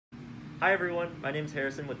Hi everyone, my name is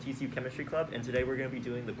Harrison with TCU Chemistry Club, and today we're going to be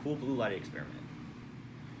doing the cool blue light experiment.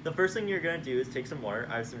 The first thing you're going to do is take some water,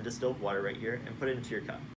 I have some distilled water right here, and put it into your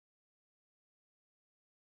cup.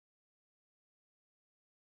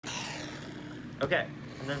 Okay,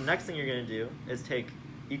 and then the next thing you're going to do is take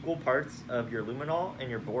equal parts of your luminol and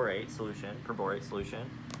your perborate solution,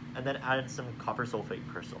 and then add some copper sulfate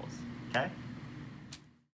crystals, okay?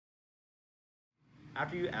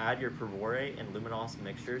 After you add your perborate and luminol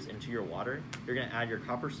mixtures into your water, you're going to add your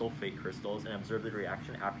copper sulfate crystals and observe the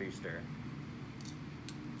reaction after you stir.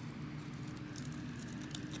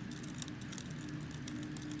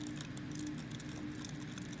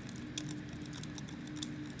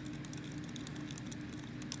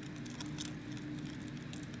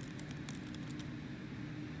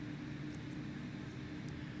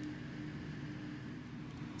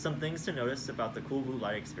 Some things to notice about the cool blue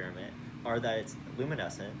light experiment are that it's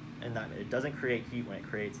luminescent and that it doesn't create heat when it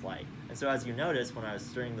creates light. And so as you notice, when I was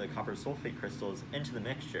stirring the copper sulfate crystals into the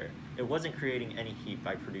mixture, it wasn't creating any heat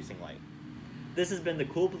by producing light. This has been the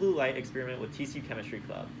cool blue light experiment with TCU Chemistry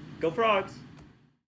Club. Go Frogs!